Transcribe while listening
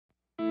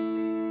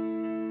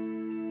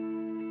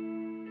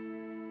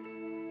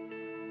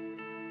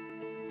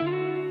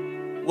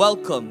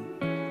Welcome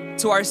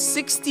to our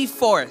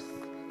 64th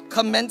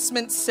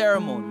commencement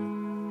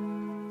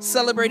ceremony,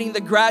 celebrating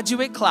the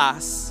graduate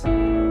class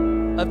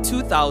of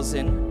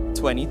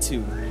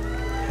 2022.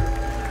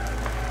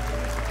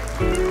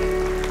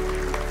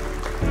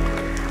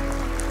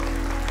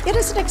 It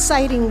is an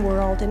exciting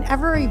world, an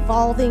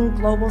ever-evolving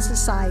global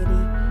society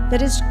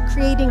that is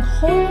creating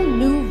whole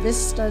new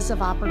vistas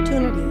of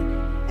opportunity.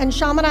 And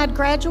Chaminade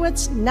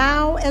graduates,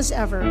 now as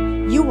ever,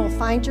 you will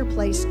find your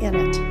place in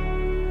it.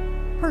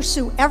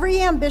 Pursue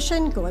every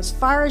ambition, go as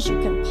far as you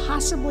can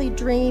possibly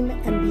dream,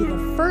 and be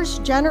the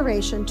first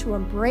generation to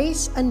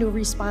embrace a new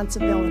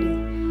responsibility,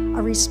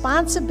 a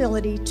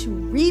responsibility to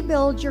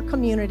rebuild your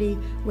community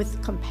with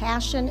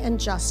compassion and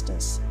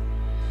justice.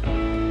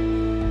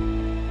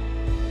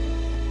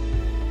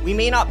 We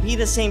may not be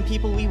the same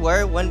people we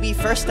were when we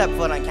first stepped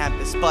foot on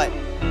campus, but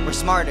we're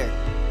smarter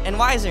and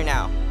wiser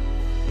now.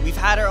 We've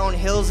had our own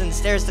hills and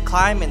stairs to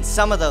climb, and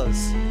some of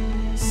those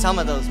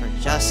were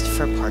just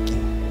for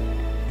parking.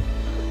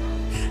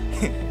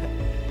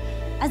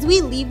 As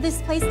we leave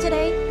this place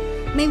today,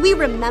 may we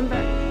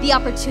remember the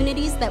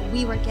opportunities that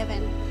we were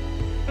given.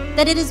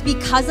 That it is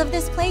because of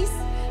this place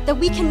that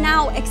we can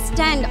now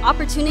extend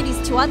opportunities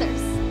to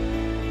others.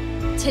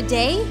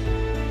 Today,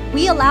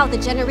 we allow the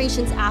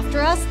generations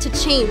after us to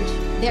change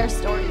their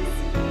stories.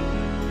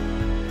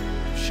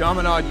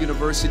 Chaminade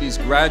University's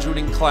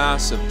graduating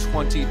class of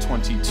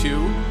 2022,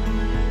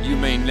 you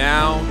may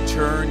now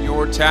turn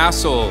your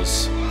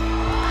tassels.